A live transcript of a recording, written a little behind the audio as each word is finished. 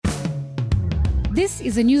This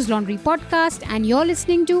is a News Laundry podcast, and you're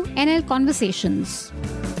listening to NL Conversations.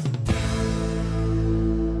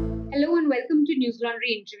 Hello and welcome to News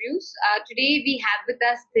Laundry Interviews. Today we have with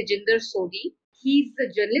us Tejinder Sodhi. He's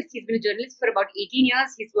a journalist. He's been a journalist for about 18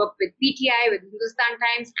 years. He's worked with PTI, with Hindustan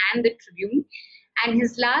Times and the Tribune. And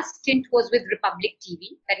his last stint was with Republic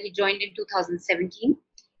TV that he joined in 2017.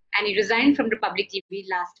 And he resigned from Republic TV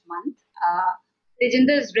last month.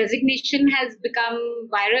 Tejinder's resignation has become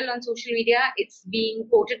viral on social media. It's being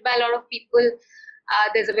quoted by a lot of people.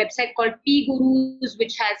 There's a website called P Gurus,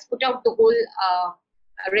 which has put out the whole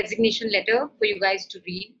resignation letter for you guys to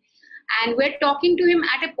read. And we're talking to him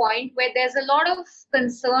at a point where there's a lot of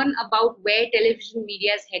concern about where television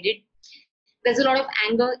media is headed. There's a lot of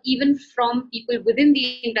anger, even from people within the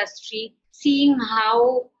industry, seeing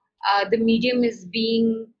how the medium is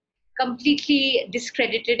being completely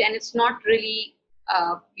discredited, and it's not really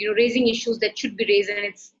raising issues that should be raised, and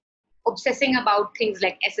it's obsessing about things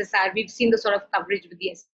like SSR. We've seen the sort of coverage with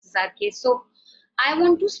the SSR case. So I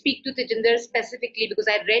want to speak to Tejinder specifically because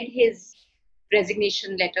I read his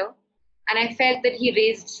resignation letter and I felt that he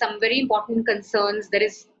raised some very important concerns that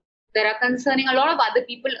are concerning a lot of other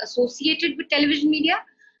people associated with television media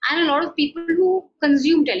and a lot of people who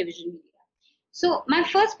consume television media. So my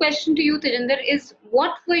first question to you, Tejinder, is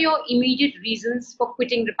what were your immediate reasons for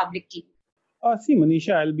quitting Republic TV? See,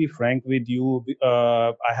 Manisha, I'll be frank with you.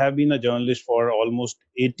 I have been a journalist for almost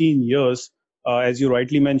 18 years. As you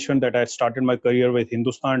rightly mentioned, that I started my career with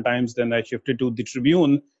Hindustan Times, then I shifted to the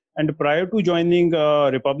Tribune. And prior to joining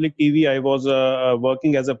Republic TV, I was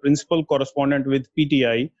working as a principal correspondent with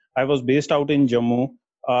PTI. I was based out in Jammu.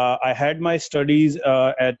 I had my studies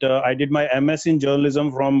I did my MS in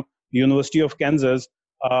journalism from University of Kansas.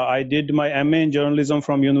 I did my MA in journalism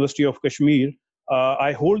from University of Kashmir.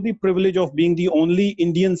 I hold the privilege of being the only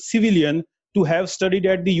Indian civilian to have studied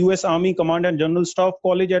at the U.S. Army Command and General Staff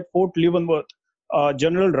College at Fort Leavenworth.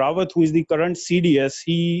 General Rawat, who is the current CDS,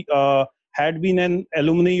 he had been an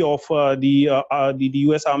alumni of the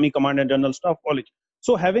U.S. Army Command and General Staff College.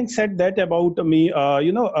 So having said that about me,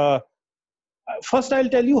 first I'll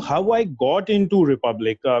tell you how I got into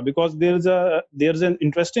Republic, because there's an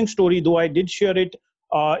interesting story, though I did share it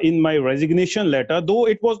in my resignation letter, though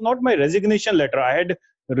it was not my resignation letter. I had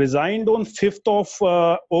resigned on 5th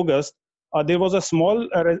of August. There was a small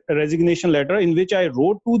resignation letter in which I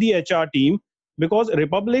wrote to the HR team, because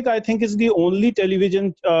Republic, I think, is the only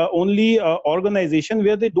television, organization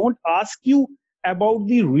where they don't ask you about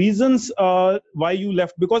the reasons why you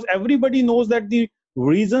left, because everybody knows that the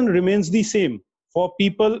reason remains the same for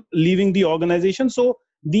people leaving the organization. So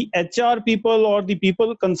the HR people or the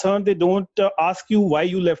people concerned, they don't ask you why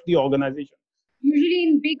you left the organization. Usually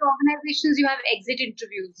in big organizations, you have exit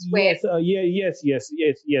interviews.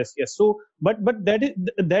 Yes. So, but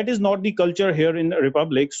that is not the culture here in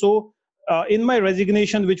Republic. So, in my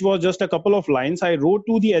resignation, which was just a couple of lines, I wrote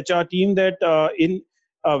to the HR team that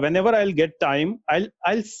whenever I'll get time,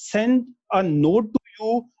 I'll send a note to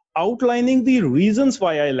you outlining the reasons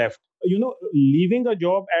why I left. Leaving a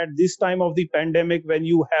job at this time of the pandemic, when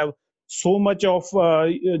you have so much of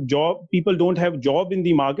job, people don't have job in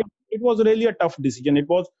the market. It was really a tough decision. It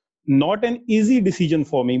was not an easy decision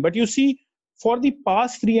for me. But you see, for the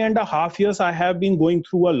past 3.5 years, I have been going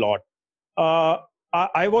through a lot.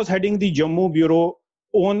 I was heading the Jammu bureau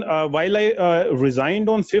while I resigned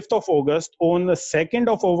on 5th of August. On the 2nd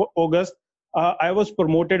of August, I was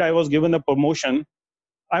promoted. I was given a promotion.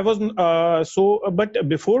 But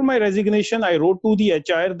before my resignation, I wrote to the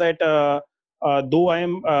HR that though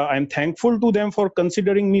I'm thankful to them for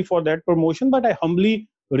considering me for that promotion, but I humbly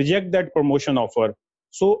reject that promotion offer.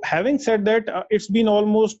 So having said that, it's been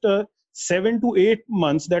almost 7 to 8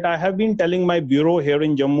 months that I have been telling my bureau here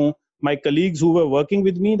in Jammu, my colleagues who were working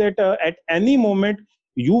with me, that at any moment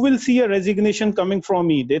you will see a resignation coming from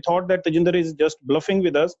me. They thought that Tejinder is just bluffing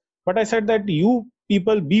with us, but I said that you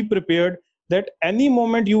people be prepared, that any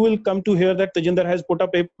moment you will come to hear that Tejinder has put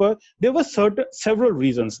up paper. There were several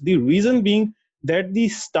reasons. The reason being that the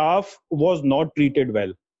staff was not treated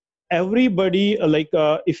well. Everybody,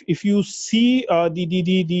 if you see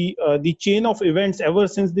the chain of events ever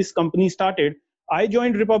since this company started, I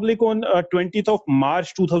joined Republic on 20th of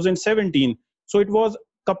March 2017. So it was a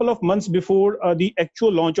couple of months before the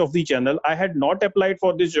actual launch of the channel. I had not applied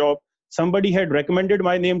for this job. Somebody had recommended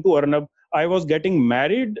my name to Arnab. I was getting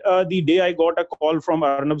married the day I got a call from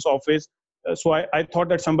Arnab's office. So I thought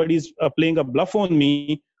that somebody's playing a bluff on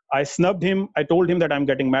me. I snubbed him. I told him that I'm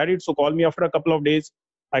getting married. So call me after a couple of days.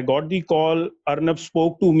 I got the call. Arnab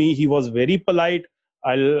spoke to me. He was very polite.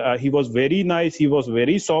 He was very nice. He was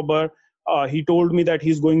very sober. He told me that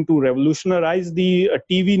he's going to revolutionize the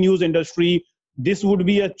TV news industry, this would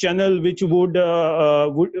be a channel which would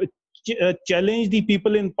challenge the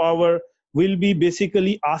people in power, will be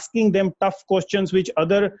basically asking them tough questions which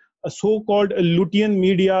other so-called Lutein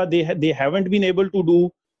media they haven't been able to do.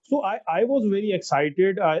 So I was very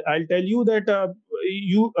excited. I'll tell you that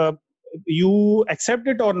you accept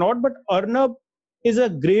it or not, but Arnab is a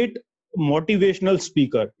great motivational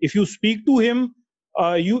speaker. If you speak to him,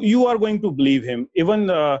 you are going to believe him.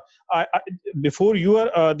 Even before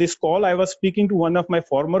this call, I was speaking to one of my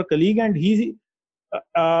former colleague, and he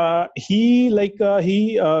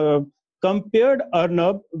compared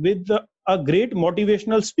Arnab with a great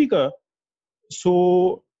motivational speaker.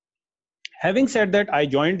 So, having said that, I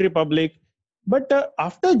joined Republic. But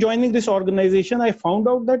after joining this organization, I found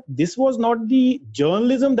out that this was not the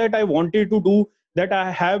journalism that I wanted to do, that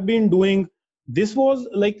I have been doing. This was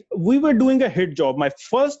like we were doing a hit job. My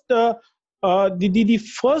the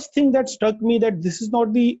first thing that struck me that this is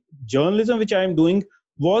not the journalism which I am doing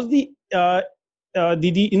was the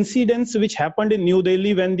incidents which happened in New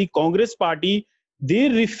Delhi when the Congress party they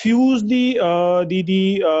refused the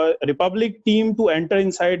Republic team to enter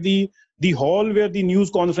inside the hall where the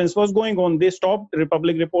news conference was going on. They stopped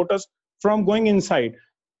Republic reporters from going inside.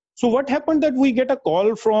 So what happened that we get a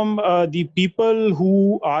call from the people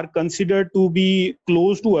who are considered to be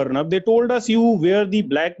close to Arnab. They told us, you wear the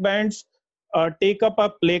black bands, take up a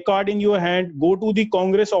placard in your hand, go to the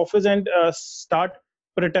Congress office and start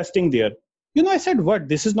protesting there. You know, I said, what?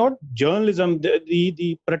 This is not journalism.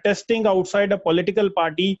 The protesting outside a political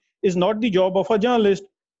party is not the job of a journalist.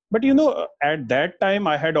 But, you know, at that time,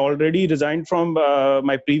 I had already resigned from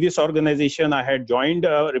my previous organization. I had joined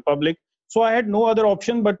Republic. So I had no other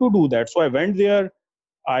option but to do that. So I went there.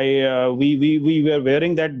 We were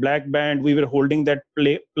wearing that black band. We were holding that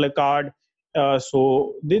placard. This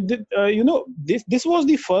was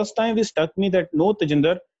the first time it struck me that, no,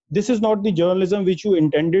 Tejinder, this is not the journalism which you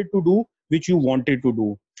intended to do, which you wanted to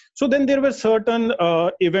do. So then there were certain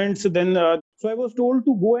events. So I was told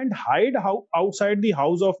to go and hide outside the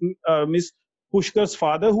house of Miss Pushkar's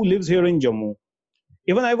father, who lives here in Jammu.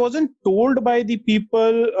 Even I wasn't told by the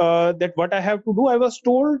people that what I have to do. I was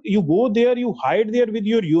told, you go there, you hide there with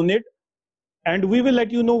your unit, and we will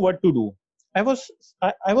let you know what to do. I was. So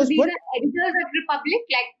these are editors of Republic,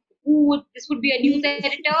 like this would be a news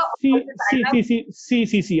editor.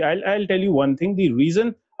 See. I'll tell you one thing. The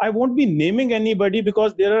reason I won't be naming anybody,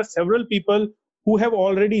 because there are several people who have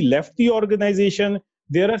already left the organization.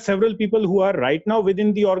 There are several people who are right now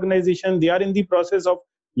within the organization. They are in the process of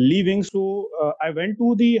leaving. So I went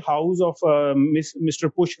to the house of Mr.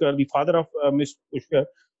 Pushkar, the father of Miss Pushkar.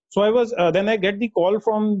 So then I get the call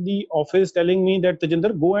from the office telling me that,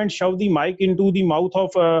 Tejinder, go and shove the mic into the mouth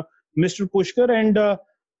of Mr. Pushkar and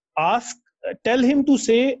tell him to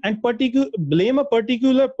say and blame a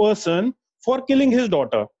particular person for killing his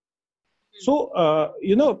daughter. So,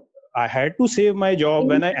 I had to save my job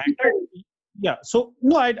when I entered. Yeah. So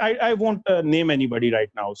no, I won't name anybody right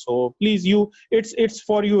now. So please, it's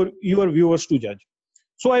for your viewers to judge.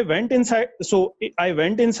 So I went inside.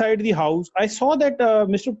 The house. I saw that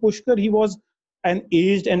Mr. Pushkar, he was an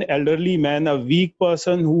aged and elderly man, a weak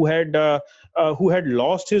person who had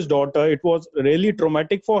lost his daughter. It was really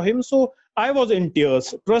traumatic for him. So I was in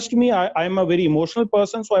tears. Trust me, I'm a very emotional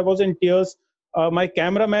person. So I was in tears. My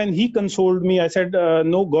cameraman, he consoled me. I said,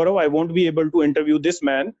 no, Gaurav, I won't be able to interview this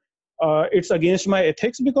man. It's against my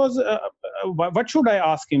ethics, because what should I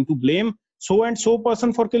ask him to blame so and so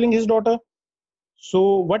person for killing his daughter?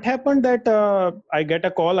 So what happened that I get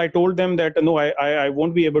a call. I told them that no, I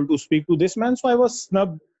won't be able to speak to this man. So I was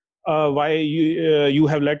snubbed. Why you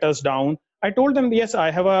have let us down? I told them, yes, I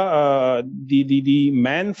have the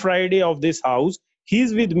man Friday of this house.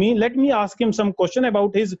 He's with me. Let me ask him some question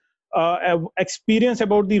about his experience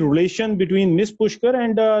about the relation between Miss Pushkar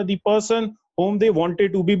and the person whom they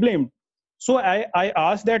wanted to be blamed. So I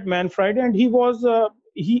asked that man Friday, and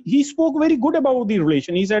he spoke very good about the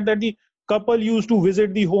relation. He said that the couple used to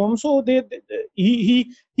visit the home, so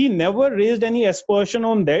he never raised any aspersion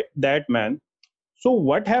on that man. So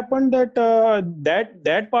what happened that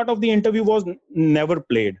that part of the interview was never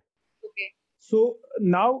played. Okay. So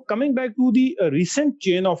now coming back to the recent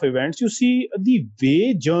chain of events, you see the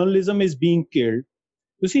way journalism is being killed.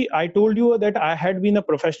 You see, I told you that I had been a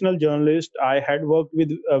professional journalist. I had worked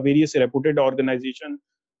with various reputed organizations.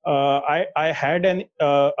 I had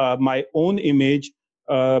my own image.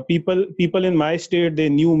 People in my state, they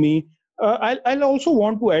knew me. I'll also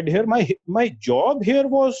want to add here, my job here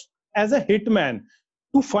was as a hitman,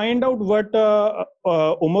 to find out what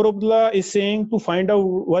Umar Abdullah is saying, to find out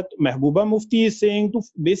what Mehbooba Mufti is saying,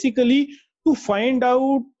 to find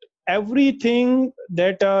out everything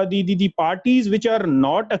that the parties which are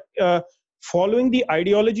not following the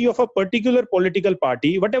ideology of a particular political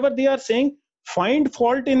party, whatever they are saying, find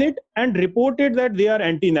fault in it and report it that they are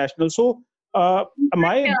anti-national. So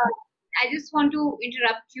my I just want to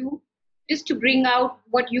interrupt you just to bring out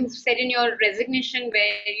what you've said in your resignation,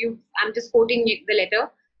 I'm just quoting the letter,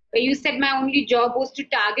 where you said my only job was to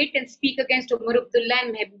target and speak against Umar Abdullah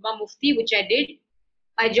and Mehbooba Mufti, which I did.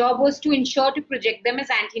 My job was to ensure to project them as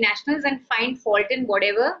anti-nationals and find fault in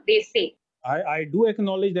whatever they say. I do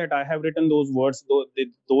acknowledge that I have written those words.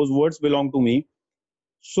 Those words belong to me.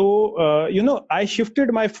 So I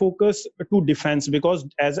shifted my focus to defense because,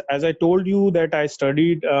 as I told you, that I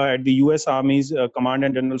studied at the U.S. Army's Command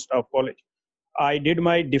and General Staff College. I did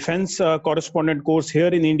my defense correspondent course here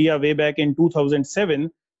in India way back in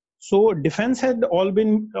 2007. So defense had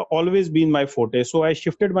always been my forte. So I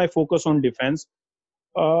shifted my focus on defense.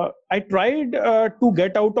 I tried to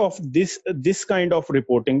get out of this kind of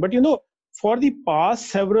reporting, but for the past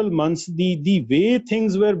several months, the way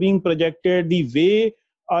things were being projected, the way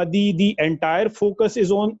the entire focus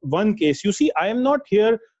is on one case. You see, I am not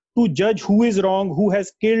here to judge who is wrong, who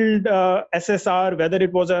has killed SSR, whether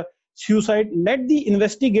it was a suicide. Let the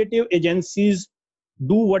investigative agencies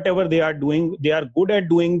do whatever they are doing. They are good at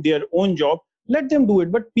doing their own job. Let them do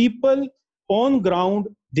it. But people on ground,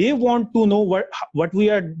 they want to know what we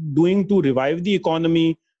are doing to revive the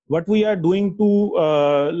economy, what we are doing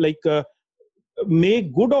to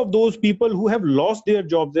make good of those people who have lost their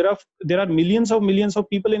jobs. There are millions of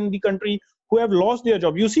people in the country who have lost their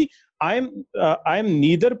job. You see, I am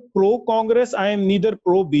neither pro Congress, I am neither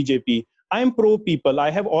pro BJP. I am pro people. I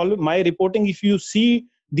have all my reporting. If you see,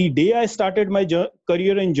 the day I started my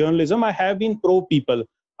career in journalism, I have been pro people.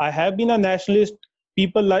 I have been a nationalist.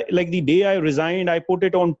 People like the day I resigned, I put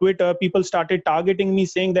it on Twitter. People started targeting me,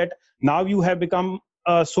 saying that now you have become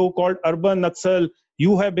a so-called urban Naxal.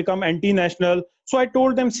 You have become anti-national. So I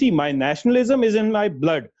told them, see, my nationalism is in my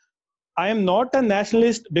blood. I am not a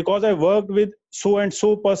nationalist because I worked with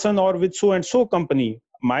so-and-so person or with so-and-so company.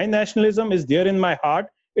 My nationalism is there in my heart.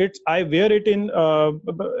 I wear it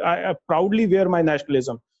I proudly wear my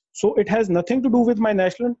nationalism. So it has nothing to do with my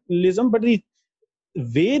nationalism, but the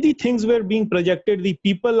way the things were being projected, the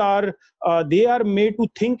people they are made to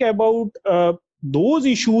think about those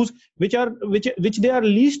issues which they are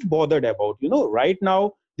least bothered about. Right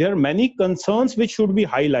now there are many concerns which should be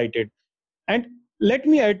highlighted. And let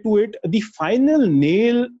me add to it the final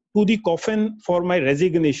nail to the coffin for my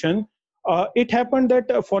resignation. It happened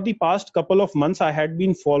that for the past couple of months, I had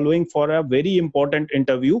been following for a very important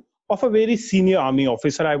interview of a very senior army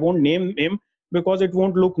officer. I won't name him because it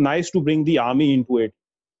won't look nice to bring the army into it.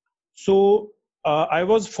 So I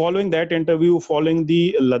was following that interview, following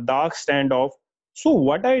the Ladakh standoff. So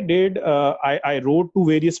what I did, I wrote to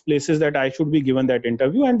various places that I should be given that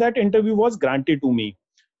interview, and that interview was granted to me.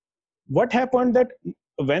 What happened that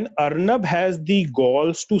when Arnab has the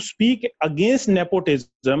galls to speak against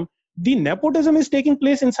nepotism, the nepotism is taking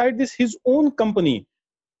place inside his own company.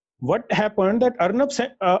 What happened that Arnab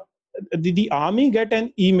sent, the army get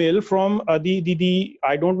an email from the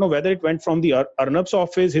I don't know whether it went from the Arnab's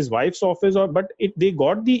office, his wife's office, they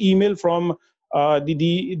got the email from the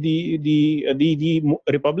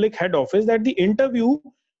Republic head office that the interview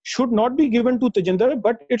should not be given to Tejinder,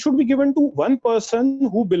 but it should be given to one person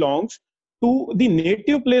who belongs to the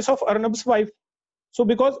native place of Arnab's wife. So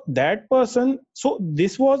because that person, so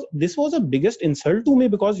this was a biggest insult to me,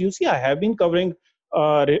 because you see, I have been covering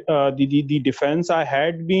the defense. I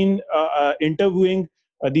had been interviewing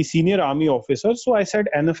the senior army officers. So I said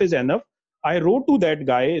enough is enough. I wrote to that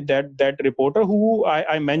guy, that reporter who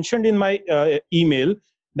I mentioned in my email,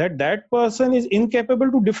 that person is incapable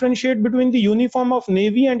to differentiate between the uniform of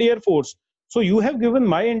Navy and Air Force. So you have given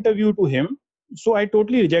my interview to him. So I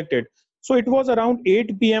totally rejected. So it was around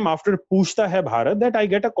 8 p.m. after Puchta Hai Bharat that I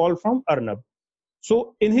get a call from Arnab.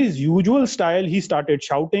 So in his usual style, he started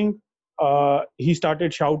shouting. He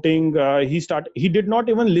did not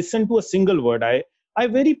even listen to a single word. I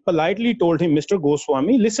very politely told him, Mr.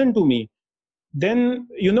 Goswami, listen to me. Then,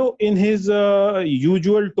 in his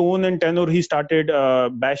usual tone and tenor, he started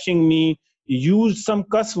bashing me, used some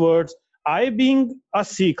cuss words. I, being a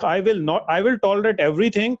Sikh, I will tolerate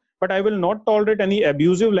everything, but I will not tolerate any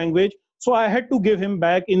abusive language. So I had to give him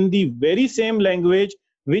back in the very same language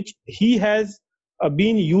which he has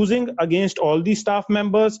been using against all the staff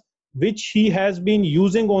members, which he has been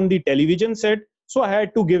using on the television set. So I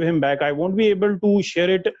had to give him back. I won't be able to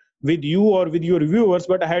share it with you or with your viewers,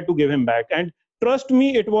 but I had to give him back. And trust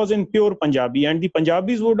me, it was in pure Punjabi, and the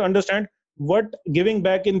Punjabis would understand what giving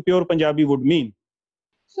back in pure Punjabi would mean.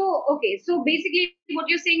 So basically what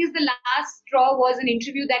you're saying is the last straw was an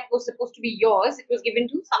interview that was supposed to be yours. It was given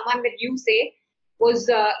to someone that you say was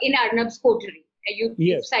in Arnab's coterie. You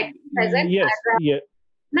Yes, cited him as yes, yes.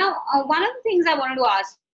 now, one of the things I wanted to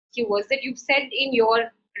ask you was that you've said in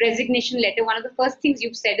your resignation letter, one of the first things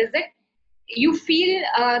you've said is that you feel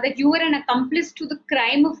that you were an accomplice to the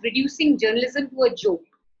crime of reducing journalism to a joke.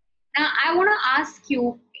 Now, I want to ask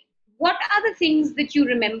you, what are the things that you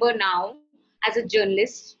remember now as a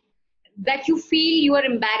journalist that you feel you are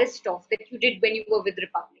embarrassed of that you did when you were with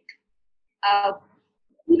Republic? Uh,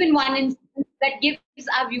 Even one instance that gives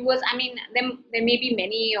our viewers, I mean, there may be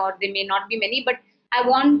many or there may not be many, but I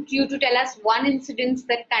want you to tell us one incident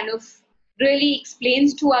that kind of really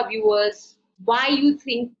explains to our viewers why you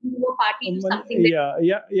think you were party to something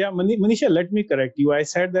that. Manisha, let me correct you. I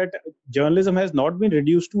said that journalism has not been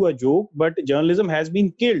reduced to a joke, but journalism has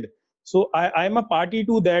been killed. So I'm a party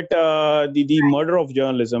to that, the murder of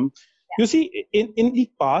journalism. You see, in the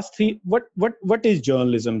past what is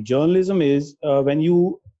journalism? Journalism is when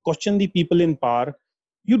you question the people in power,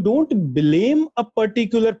 you don't blame a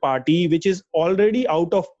particular party which is already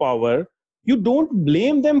out of power. You don't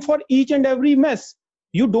blame them for each and every mess.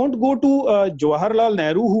 You don't go to Jawaharlal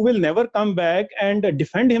Nehru, who will never come back and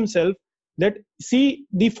defend himself. That see,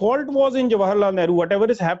 the fault was in Jawaharlal Nehru.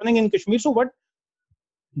 Whatever is happening in Kashmir. So what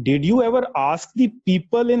did you ever ask the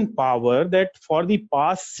people in power that for the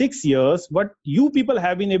past 6 years, what you people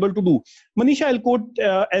have been able to do? Manisha, I'll quote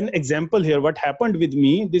an example here. What happened with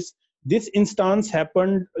me? This instance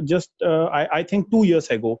happened just I think 2 years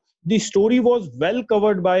ago. The story was well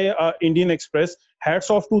covered by Indian Express. Hats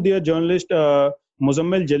off to their journalist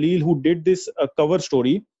Muzammil Jalil, who did this cover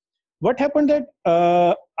story. What happened that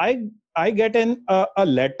I get a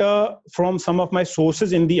letter from some of my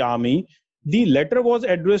sources in the army. The letter was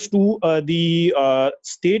addressed to the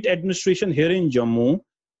state administration here in Jammu,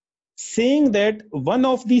 saying that one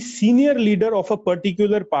of the senior leader of a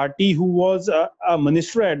particular party who was a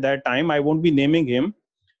minister at that time, I won't be naming him,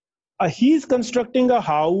 he is constructing a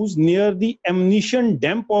house near the ammunition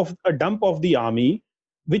dump of the army,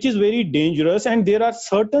 which is very dangerous. And there are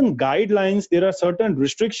certain guidelines, there are certain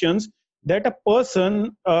restrictions that a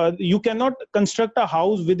person you cannot construct a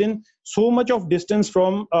house within so much of distance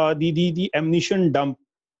from the ammunition dump,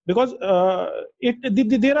 because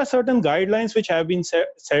there are certain guidelines which have been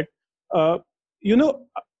set. Uh, you know,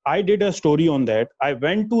 I did a story on that. I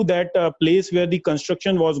went to that place where the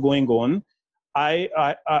construction was going on. I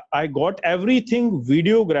got everything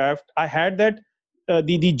videographed. I had that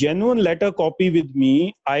the genuine letter copy with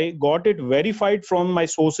me. I got it verified from my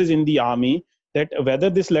sources in the army that whether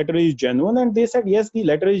this letter is genuine, and they said yes, the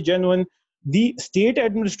letter is genuine. The state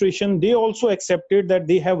administration, they also accepted that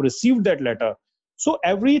they have received that letter. So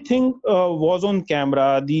everything was on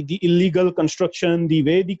camera. The illegal construction, the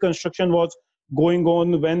way the construction was going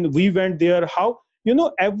on when we went there, how,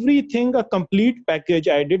 everything, a complete package.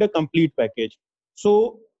 I did a complete package.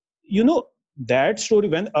 So that story,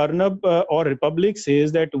 when Arnab or Republic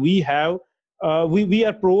says that we are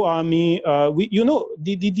pro army, we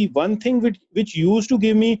the one thing which used to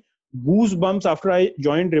give me goosebumps after I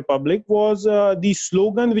joined Republic was the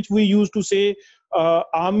slogan which we used to say,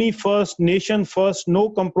 army first, nation first, no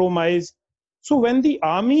compromise. So when the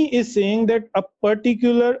army is saying that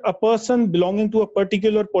a person belonging to a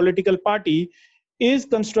particular political party is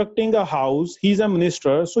constructing a house, he's a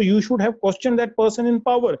minister, so you should have questioned that person in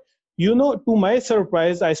power. To my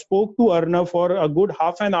surprise, I spoke to Arnav for a good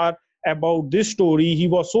half an hour about this story. He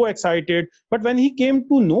was so excited. But when he came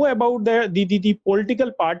to know about the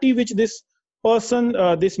political party which this person,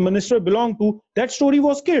 this minister belonged to, that story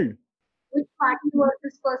was killed. Which party was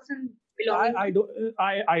this person belonging to?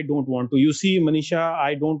 I don't want to. You see, Manisha,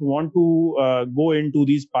 I don't want to go into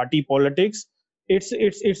these party politics. It's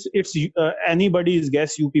anybody's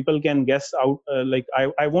guess. You people can guess out. Like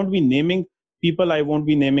I won't be naming people. I won't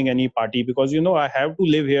be naming any party because I have to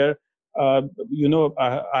live here.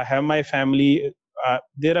 I have my family.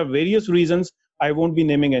 There are various reasons. I won't be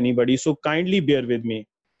naming anybody. So kindly bear with me.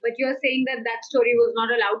 But you're saying that that story was not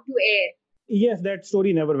allowed to air. Yes, that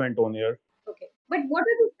story never went on air. Okay. But what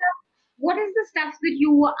is the stuff that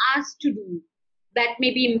you were asked to do that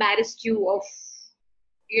maybe embarrassed you of,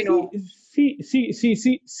 See,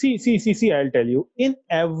 I'll tell you. In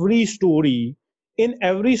every story,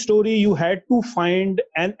 you had to find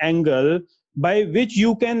an angle by which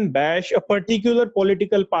you can bash a particular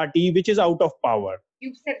political party which is out of power.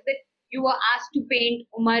 You've said that you were asked to paint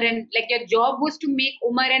Umar and like your job was to make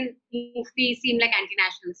Umar and Mufti seem like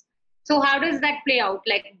anti-nationals. So how does that play out?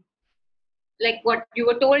 Like what you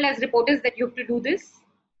were told as reporters that you have to do this?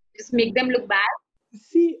 Just make them look bad?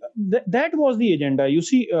 See, that was the agenda. You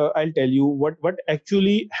see, I'll tell you what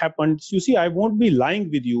actually happened. You see, I won't be lying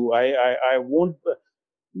with you. I won't.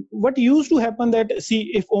 What used to happen that,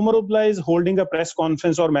 see, if Omar Abdullah is holding a press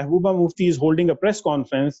conference or Mehbooba Mufti is holding a press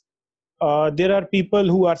conference, there are people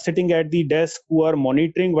who are sitting at the desk who are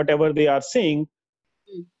monitoring whatever they are saying.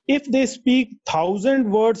 If they speak 1,000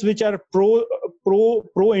 words which are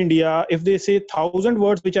pro India, if they say 1,000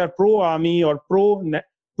 words which are pro army or pro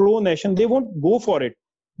nation, they won't go for it.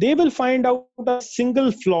 They will find out a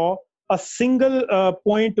single flaw, a single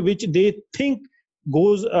point which they think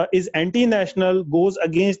goes is anti-national, goes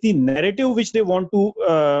against the narrative which they want to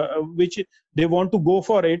go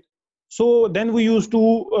for it. So then we used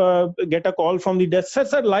to get a call from the desk,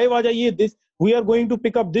 sir, live aa jaiye, this we are going to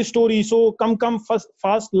pick up this story, so come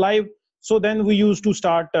fast live. So then we used to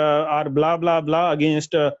start our blah blah blah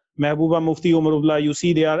against Mehbooba Mufti, Omar Abdullah. You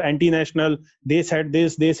see, they are anti-national, they said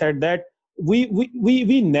this, they said that. We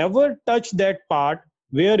never touched that part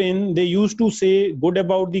wherein they used to say good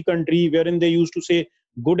about the country, wherein they used to say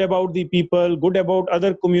good about the people, good about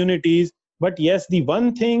other communities. But yes, the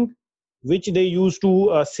one thing which they used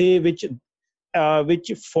to say, which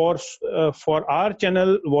for our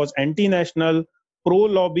channel was anti-national,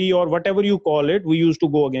 pro-lobby, or whatever you call it, we used to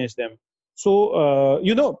go against them. So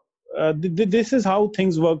this is how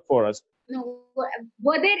things work for us. No,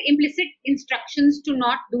 were there implicit instructions to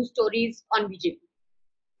not do stories on BJP?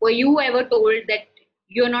 Were you ever told that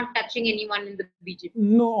you're not touching anyone in the BJP?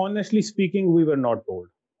 No, honestly speaking, we were not told.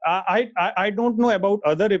 I don't know about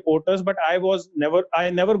other reporters, but I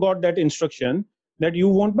never got that instruction that you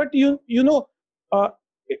won't. But you know,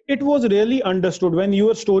 it was really understood when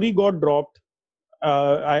your story got dropped.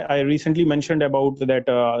 I recently mentioned about that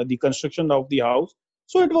the construction of the house.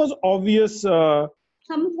 So it was obvious.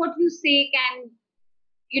 Some of what you say can,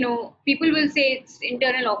 people will say it's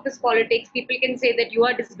internal office politics. People can say that you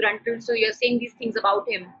are disgruntled, so you're saying these things about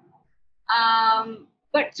him.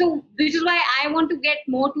 But so, which is why I want to get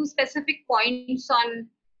more to specific points on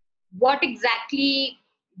what exactly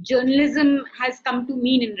journalism has come to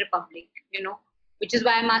mean in Republic, which is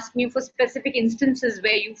why I'm asking you for specific instances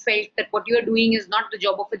where you felt that what you are doing is not the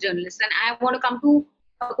job of a journalist. And I want to come to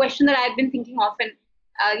a question that I've been thinking of. And,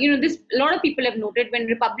 this, a lot of people have noted when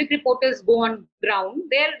Republic reporters go on ground,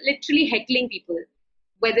 they're literally heckling people,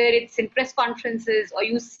 whether it's in press conferences or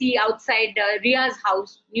you see outside Ria's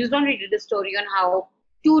house. News Laundry did a story on how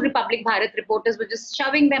 2 Republic Bharat reporters were just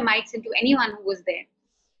shoving their mics into anyone who was there.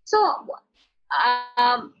 So,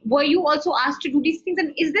 were you also asked to do these things?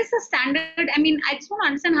 And is this a standard? I mean, I just want to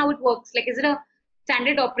understand how it works. Like, is it a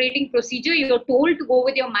standard operating procedure? You're told to go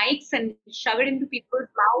with your mics and shove it into people's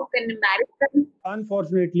mouth and embarrass them?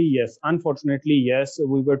 Unfortunately, yes.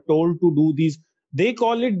 We were told to do these. They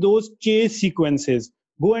call it those chase sequences.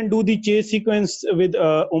 Go and do the chase sequence with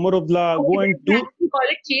Omar Abdullah. Okay, Go and do. You call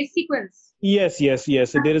it chase sequence. Yes.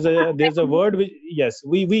 There's a word. Yes,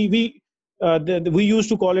 we used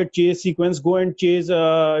to call it chase sequence. Go and chase.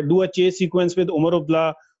 Do a chase sequence with Omar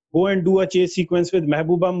Abdullah. Go and do a chase sequence with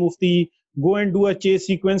Mehbooba Mufti. Go and do a chase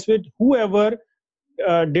sequence with whoever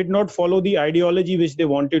did not follow the ideology which they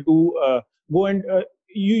wanted to go and.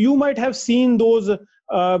 You might have seen those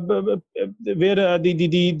where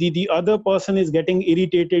the other person is getting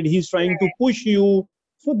irritated. He's trying to push you.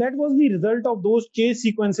 So that was the result of those chase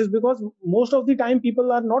sequences, because most of the time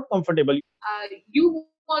people are not comfortable. You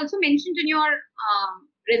also mentioned in your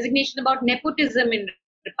resignation about nepotism in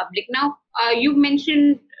Republic. Now, you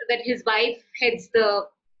mentioned that his wife heads the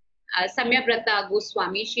Samya Brata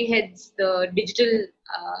Goswami. She heads the digital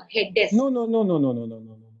head desk. No.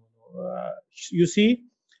 You see,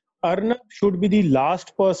 Arnab should be the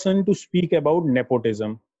last person to speak about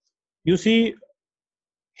nepotism. You see,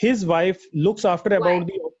 his wife looks after about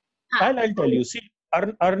the. I'll tell you. See,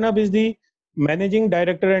 Arnab is the managing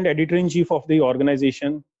director and editor-in-chief of the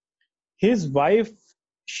organization. His wife,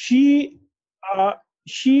 she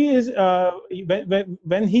is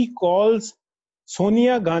when he calls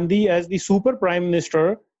Sonia Gandhi as the super prime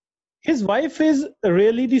minister, his wife is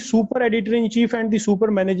really the super editor-in-chief and the super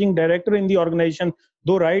managing director in the organization.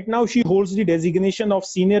 Though right now she holds the designation of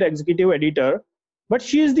senior executive editor, but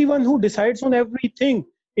she is the one who decides on everything.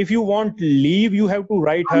 If you want leave, you have to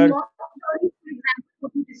write her. For example,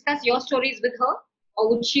 would you discuss your stories with her, or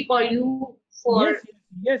would she call you for?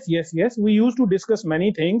 Yes. We used to discuss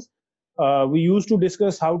many things. We used to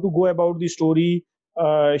discuss how to go about the story.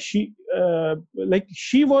 She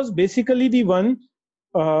was basically the one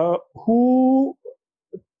who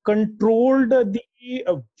controlled the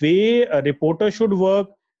way a reporter should work,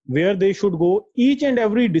 where they should go. Each and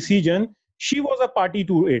every decision, she was a party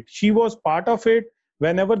to it. She was part of it.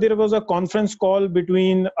 Whenever there was a conference call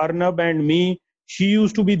between Arnab and me, she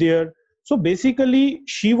used to be there. So basically,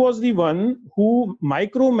 she was the one who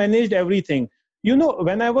micromanaged everything.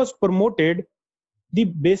 When I was promoted, the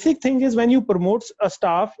basic thing is when you promote a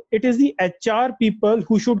staff, it is the HR people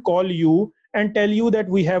who should call you and tell you that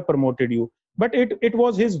we have promoted you. But it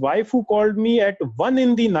was his wife who called me at 1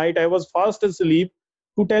 in the night. I was fast asleep,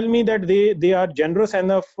 to tell me that they are generous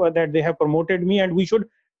enough that they have promoted me, and we should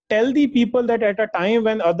tell the people that at a time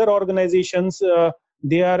when other organizations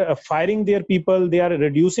they are firing their people, they are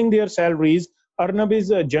reducing their salaries, Arnab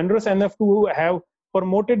is generous enough to have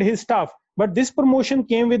promoted his staff. But this promotion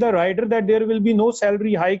came with a rider that there will be no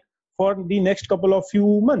salary hike for the next couple of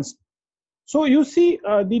few months. So you see,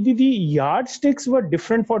 the yardsticks were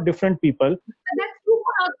different for different people. But that's true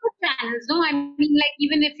for lots of channels, no? I mean, like,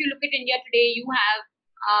 even if you look at India today, you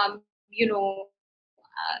have,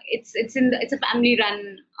 it's a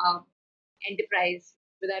family-run enterprise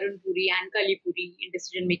with Arun Puri and Kali Puri in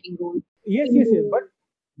decision-making role. Yes.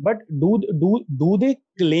 But do they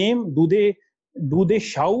claim? Do they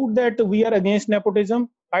shout that we are against nepotism?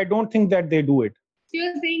 I don't think that they do it. So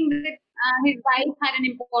you're saying that his wife had an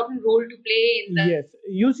important role to play in the.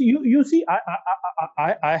 Yes, you see,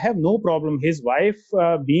 I have no problem. His wife,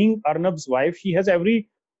 being Arnab's wife, she has every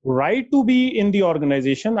right to be in the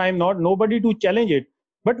organization. I'm not nobody to challenge it.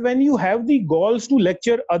 But when you have the goals to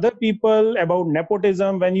lecture other people about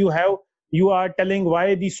nepotism, when you are telling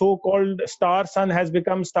why the so-called star son has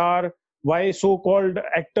become star, why so-called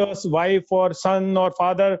actor's wife or son or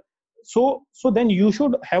father, so then you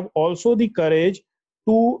should have also the courage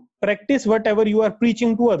to practice whatever you are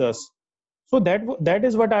preaching to others. So that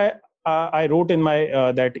is what I wrote in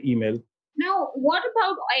my that email. Now, what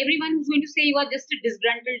about everyone who's going to say you are just a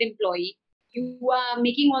disgruntled employee? You are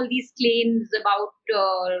making all these claims about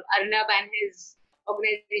Arnab and his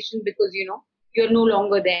organization because you're no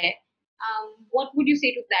longer there. What would you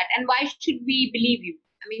say to that? And why should we believe you?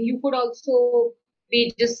 I mean, you could also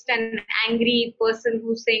be just an angry person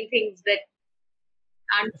who's saying things that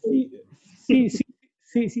aren't true.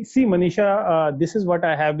 See, Manisha, this is what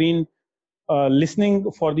I have been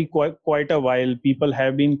listening for the quite a while. People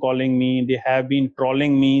have been calling me, they have been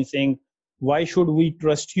trolling me, saying, "Why should we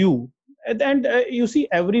trust you?" And you see,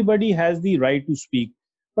 everybody has the right to speak.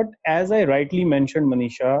 But as I rightly mentioned,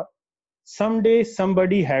 Manisha, someday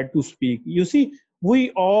somebody had to speak. You see,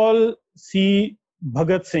 we all see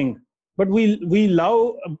Bhagat Singh, but we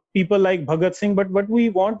love people like Bhagat Singh. But what we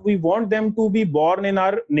want them to be born in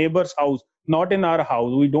our neighbor's house, not in our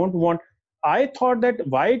house. We don't want. I thought that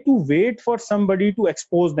why to wait for somebody to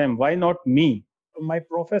expose them? Why not me? My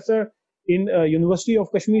professor in University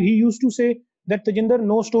of Kashmir, he used to say that, Tajinder,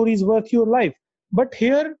 no story is worth your life. But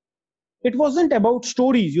here, it wasn't about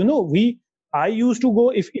stories. I used to go,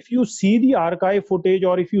 if you see the archive footage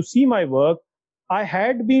or if you see my work, I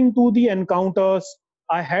had been to the encounters.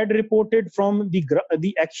 I had reported from the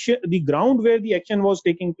ground where the action was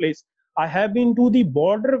taking place. I have been to the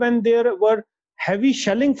border when there were heavy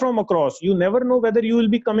shelling from across. You never know whether you will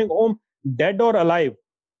be coming home dead or alive.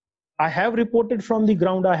 I have reported from the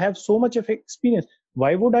ground. I have so much of experience.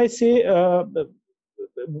 Why would I say,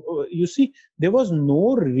 you see, there was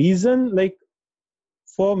no reason like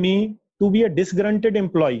for me to be a disgruntled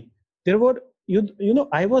employee. There were,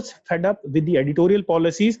 I was fed up with the editorial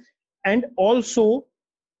policies and also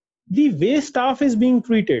the way staff is being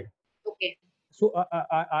treated. Okay. So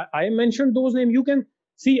I mentioned those names. You can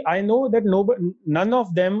see, I know that none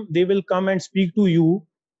of them, they will come and speak to you.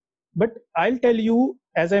 But I'll tell you,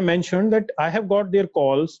 as I mentioned, that I have got their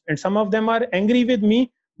calls and some of them are angry with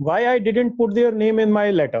me why I didn't put their name in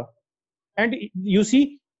my letter. And you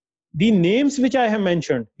see, the names which I have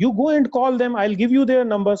mentioned, you go and call them. I'll give you their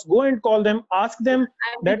numbers. Go and call them. Ask them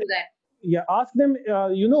that. Yeah, ask them.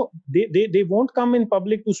 They won't come in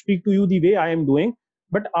public to speak to you the way I am doing.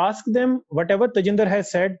 But ask them whatever Tajinder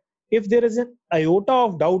has said. If there is an iota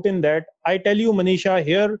of doubt in that, I tell you, Manisha,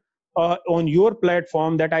 here on your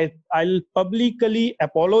platform that I'll publicly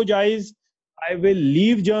apologize. I will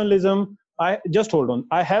leave journalism. Just hold on.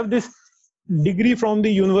 I have this degree from the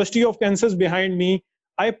University of Kansas behind me.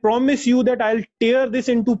 I promise you that I'll tear this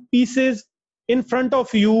into pieces in front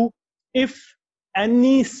of you if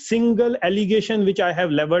any single allegation which I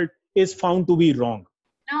have leveled is found to be wrong.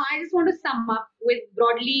 Now, I just want to sum up with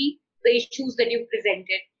broadly the issues that you've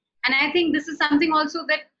presented. And I think this is something also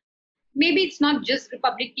that maybe it's not just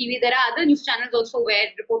Republic TV. There are other news channels also where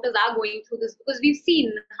reporters are going through this because we've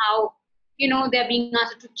seen how, they're being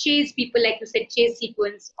asked to chase people, like you said, chase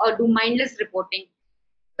sequence or do mindless reporting.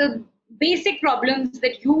 The basic problems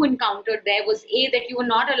that you encountered there was that you were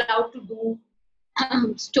not allowed to do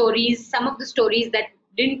stories, some of the stories that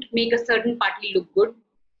didn't make a certain party look good.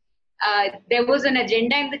 There was an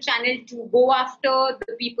agenda in the channel to go after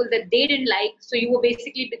the people that they didn't like. So you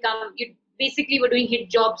basically were doing hit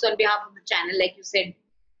jobs on behalf of the channel, like you said.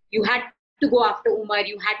 You had to go after Umar,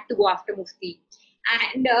 you had to go after Mufti.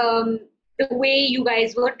 And the way you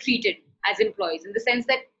guys were treated as employees, in the sense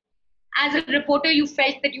that as a reporter, you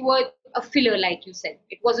felt that you were a filler, like you said.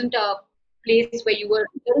 It wasn't a place where you were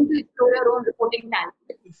going to explore your own reporting talent.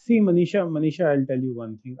 See, Manisha, I'll tell you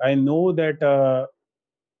one thing. I know that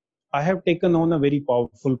I have taken on a very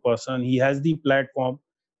powerful person. He has the platform,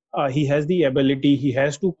 he has the ability, he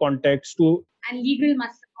has to contacts to. And legal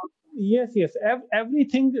must support. Yes.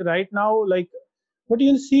 Everything right now, like, but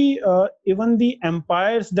you see, even the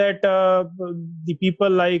empires that the people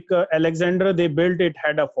like Alexander they built, it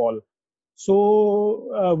had a fall.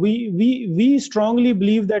 So we strongly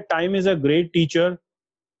believe that time is a great teacher.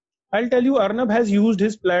 I'll tell you, Arnab has used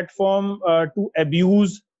his platform to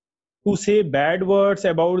abuse, to say bad words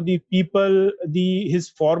about the people, his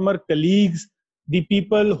former colleagues, the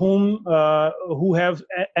people who have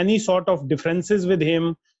any sort of differences with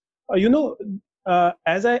him. As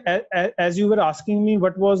you were asking me,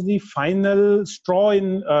 what was the final straw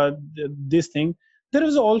in this thing? There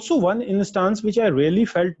is also one instance which I really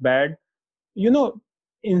felt bad.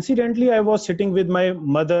 Incidentally, I was sitting with my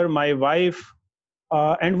mother, my wife,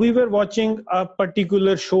 and we were watching a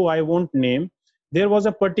particular show I won't name. There was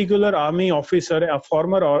a particular army officer, a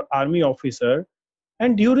former army officer,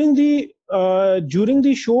 and during the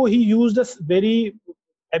show he used a very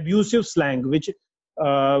abusive slang which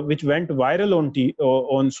went viral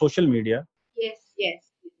on social media. Yes.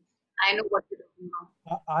 I know what you're talking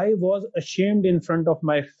about. I was ashamed in front of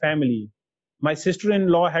my family. My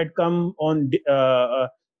sister-in-law had come on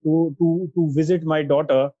to visit my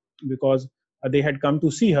daughter because they had come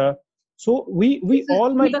to see her. So we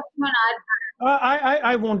all my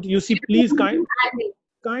I won't. You see, please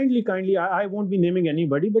kindly. I won't be naming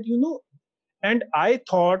anybody, but and I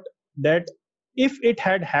thought that if it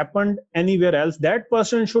had happened anywhere else, that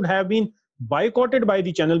person should have been boycotted by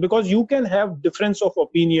the channel, because you can have difference of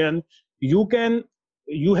opinion. You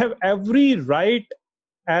have every right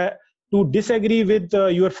to disagree with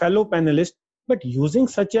your fellow panelists, but using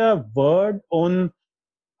such a word on,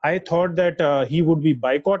 I thought that he would be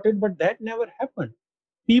boycotted, but that never happened.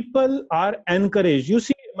 People are encouraged. You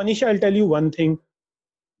see, Manisha, I'll tell you one thing.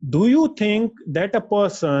 Do you think that a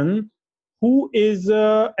person who is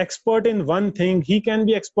expert in one thing, he can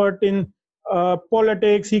be expert in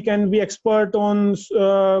politics, he can be expert on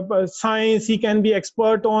science, he can be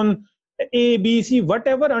expert on A, B, C,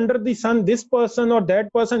 whatever under the sun, this person or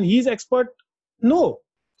that person, he's expert? No.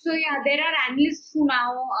 So yeah, there are analysts who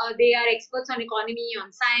now they are experts on economy,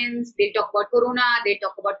 on science. They talk about Corona, they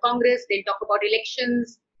talk about Congress, they talk about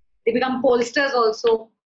elections. They become pollsters also.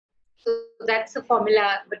 So that's a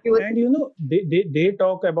formula. But they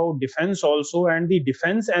talk about defense also, and the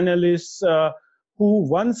defense analysts who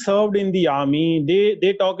once served in the army,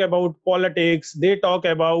 they talk about politics. They talk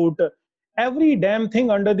about every damn thing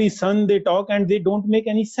under the sun. They talk, and they don't make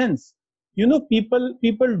any sense. People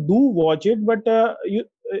do watch it, but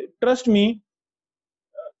trust me,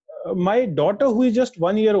 my daughter, who is just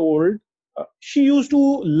 1 year old, she used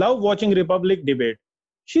to love watching Republic debate.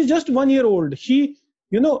 She's just 1 year old. She,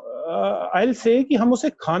 I'll say कि हम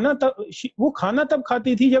उसे वो खाना तब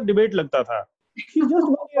खाती थी जब debate लगता था. She's just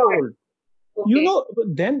 1 year old.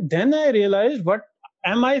 Okay. Then I realized, what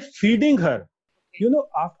am I feeding her?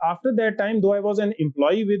 After that time, though I was an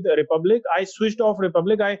employee with Republic, I switched off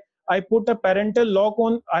Republic. I put a parental lock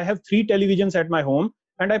on. I have 3 televisions at my home,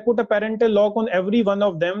 and I put a parental lock on every one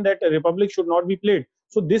of them that Republic should not be played.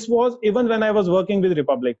 So this was even when I was working with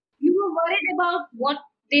Republic. You were worried about what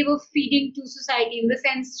they were feeding to society, in the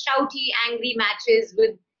sense shouty, angry matches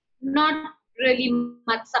with not really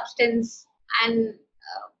much substance, and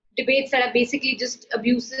debates that are basically just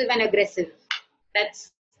abusive and aggressive.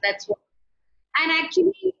 That's what. And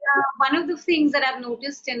actually, one of the things that I've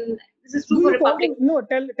noticed, and this is true for Republic.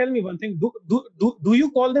 Tell me one thing. Do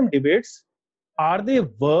you call them debates? Are they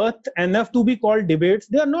worth enough to be called debates?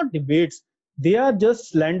 They are not debates. They are just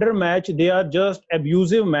slander match. They are just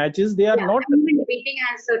abusive matches. They are not. Even debating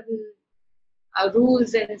has certain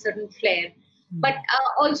rules and certain flair. But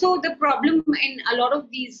also the problem in a lot of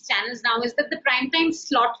these channels now is that the primetime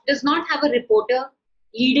slot does not have a reporter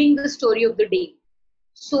leading the story of the day.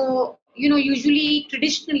 So, usually,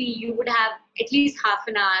 traditionally, you would have at least half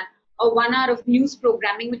an hour or 1 hour of news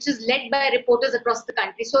programming, which is led by reporters across the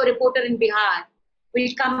country. So a reporter in Bihar will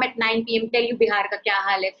come at 9 p.m., tell you Bihar ka kya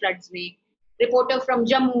haal hai, floods mein. reporter from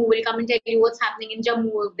Jammu will come and tell you what's happening in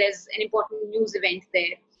Jammu if there's an important news event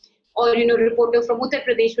there. Or, reporter from Uttar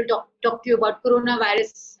Pradesh will talk to you about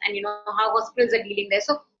coronavirus and, how hospitals are dealing there.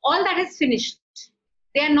 So all that is finished.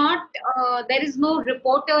 They are not, there is no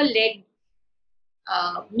reporter-led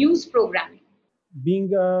news programming.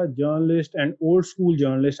 Being a journalist and old school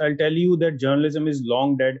journalist, I'll tell you that journalism is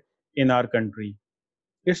long dead in our country.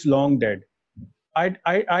 It's long dead. I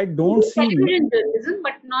don't see television journalism,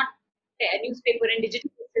 but not newspaper and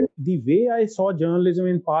digital. The way I saw journalism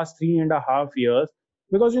in past 3.5 years,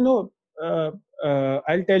 because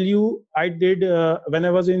I'll tell you, I did when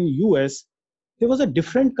I was in US, there was a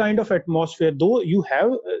different kind of atmosphere. Though you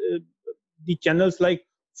have the channels like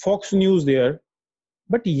Fox News there,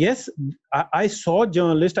 but yes, I saw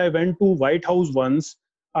journalists. I went to White House once.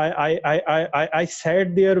 I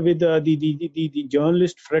sat there with the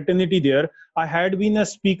journalist fraternity there. I had been a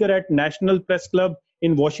speaker at National Press Club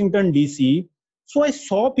in Washington DC. So I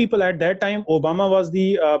saw people at that time. Obama was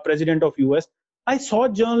the president of US. I saw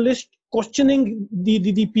journalists questioning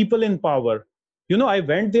the people in power. I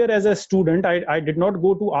went there as a student. I did not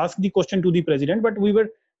go to ask the question to the president, but we were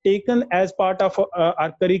taken as part of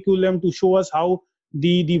our curriculum to show us how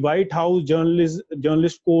the White House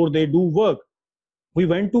journalist corps, they do work. We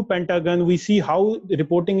went to Pentagon. We see how the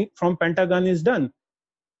reporting from Pentagon is done.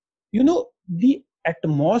 The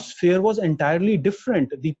atmosphere was entirely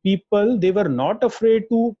different. The people, they were not afraid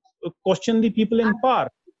to question the people in power.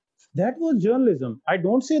 That was journalism. I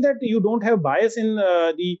don't say that you don't have bias in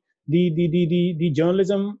the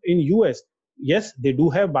journalism in US. Yes, they do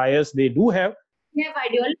have bias. They do have. They have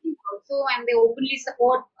ideology also, and they openly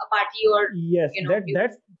support a party or. Yes,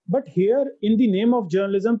 that's. But here, in the name of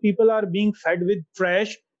journalism, people are being fed with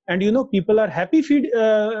trash, and people are happy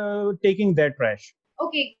taking that trash.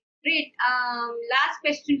 Okay, great. Last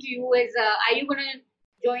question to you is: are you going to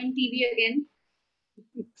join TV again?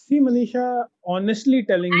 See, Manisha, honestly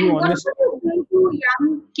telling you, honestly, what do you say to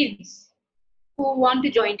young kids who want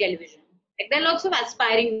to join television? Like, there are lots of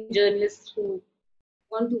aspiring journalists who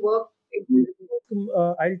want to work.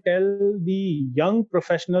 I'll tell the young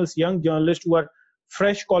professionals, young journalists who are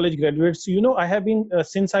fresh college graduates. I have been,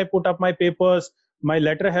 since I put up my papers, my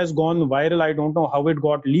letter has gone viral. I don't know how it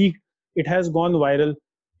got leaked. It has gone viral.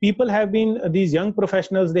 People have been, these young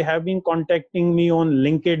professionals, they have been contacting me on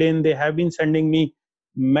LinkedIn. They have been sending me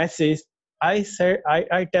messages. I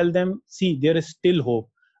tell them, see, there is still hope.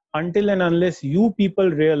 Until and unless you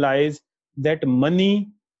people realize that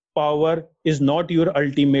money, power is not your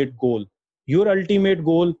ultimate goal. Your ultimate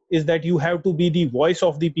goal is that you have to be the voice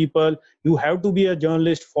of the people. You have to be a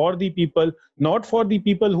journalist for the people, not for the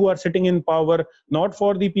people who are sitting in power, not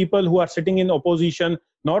for the people who are sitting in opposition,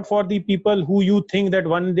 not for the people who you think that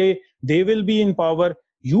one day they will be in power.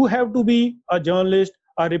 You have to be a journalist,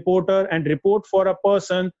 a reporter, and report for a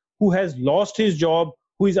person who has lost his job,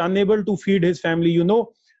 who is unable to feed his family.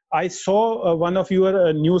 I saw one of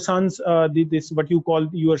your new sons, this what you call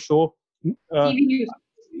your show. TV news.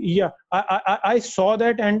 Yeah, I saw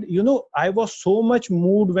that, and I was so much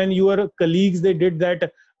moved when your colleagues, they did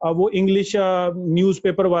that wo English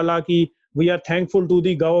newspaper wala ki we are thankful to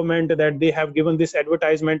the government that they have given this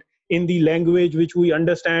advertisement in the language which we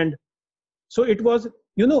understand. So it was,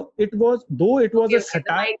 it was, though it was a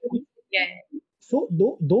satire. So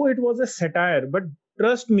though it was a satire, but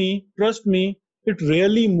trust me, it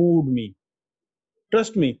really moved me.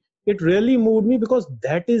 Trust me. It really moved me, because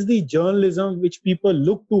that is the journalism which people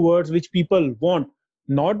look towards, which people want.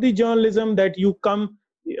 Not the journalism that you come,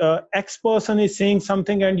 X person is saying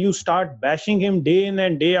something and you start bashing him day in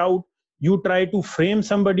and day out. You try to frame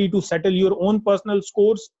somebody to settle your own personal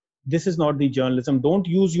scores. This is not the journalism. Don't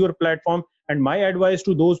use your platform. And my advice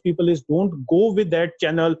to those people is, don't go with that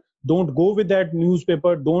channel. Don't go with that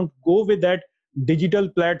newspaper. Don't go with that digital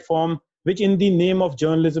platform, which in the name of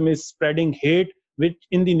journalism is spreading hate, which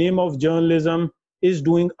in the name of journalism is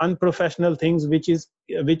doing unprofessional things, which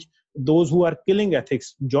those who are killing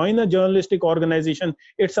ethics. Join a journalistic organization.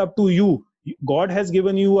 It's up to you. God has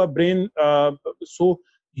given you a brain, so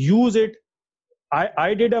use it.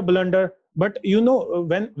 I did a blunder, but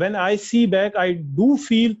when I see back, I do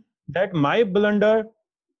feel that my blunder,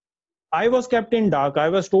 I was kept in dark. I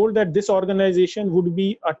was told that this organization would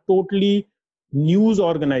be a totally news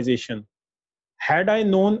organization. Had I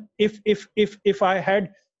known, if I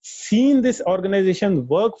had seen this organization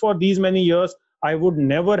work for these many years, I would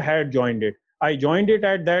never have joined it. I joined it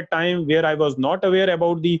at that time where I was not aware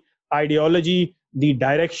about the ideology, the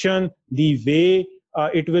direction, the way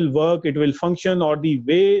it will work, it will function, or the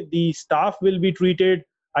way the staff will be treated.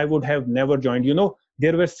 I would have never joined.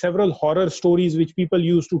 There were several horror stories which people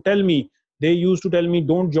used to tell me They used to tell me,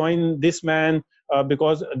 don't join this man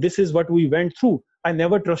because this is what we went through. I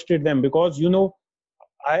never trusted them because,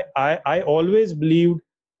 I always believed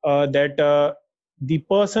that the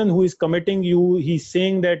person who is committing you, he's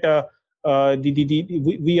saying that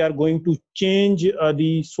we are going to change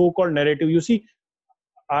the so-called narrative. You see,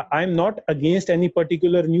 I'm not against any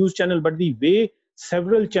particular news channel, but the way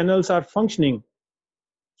several channels are functioning.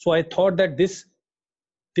 So I thought that this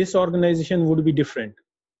organization would be different.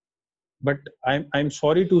 But I'm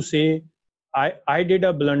sorry to say, I did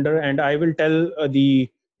a blunder, and I will tell the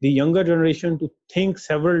younger generation to think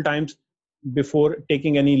several times before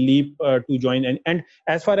taking any leap to join. And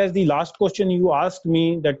as far as the last question you asked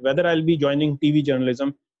me, that whether I'll be joining TV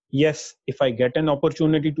journalism, yes, if I get an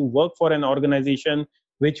opportunity to work for an organization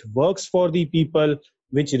which works for the people,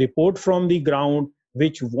 which report from the ground,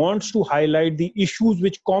 which wants to highlight the issues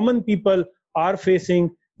which common people are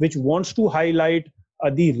facing, which wants to highlight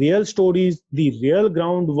the real stories, the real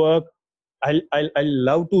groundwork, I'll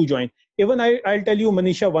love to join. Even I'll tell you,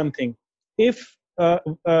 Manisha, one thing. If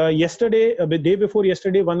yesterday, the day before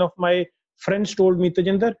yesterday, one of my friends told me,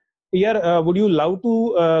 Tejinder, would you love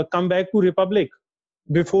to come back to Republic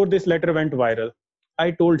before this letter went viral? I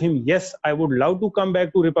told him, yes, I would love to come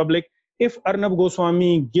back to Republic if Arnab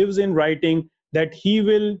Goswami gives in writing that he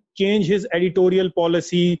will change his editorial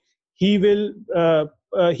policy, he will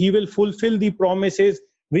fulfill the promises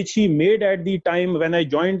which he made at the time when I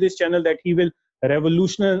joined this channel, that he will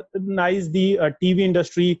revolutionize the TV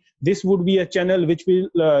industry. This would be a channel which will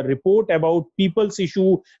report about people's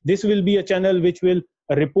issue. This will be a channel which will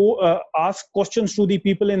ask questions to the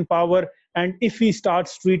people in power. And if he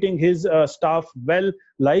starts treating his staff well,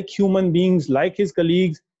 like human beings, like his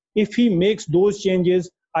colleagues, if he makes those changes,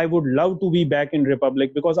 I would love to be back in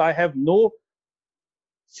Republic, because I have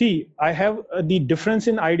the difference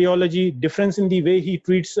in ideology, difference in the way he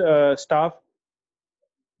treats staff.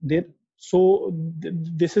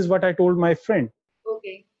 This is what I told my friend.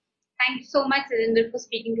 Okay. Thank you so much, Tejinder, for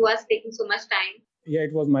speaking to us, taking so much time. Yeah,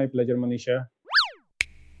 it was my pleasure, Manisha.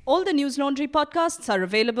 All the News Laundry podcasts are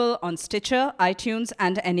available on Stitcher, iTunes,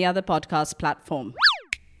 and any other podcast platform.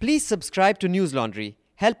 Please subscribe to News Laundry.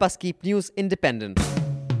 Help us keep news independent.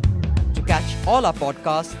 To catch all our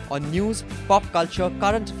podcasts on news, pop culture,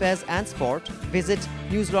 current affairs, and sport, visit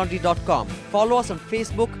newslaundry.com. Follow us on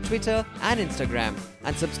Facebook, Twitter, and Instagram,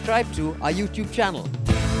 and subscribe to our YouTube channel.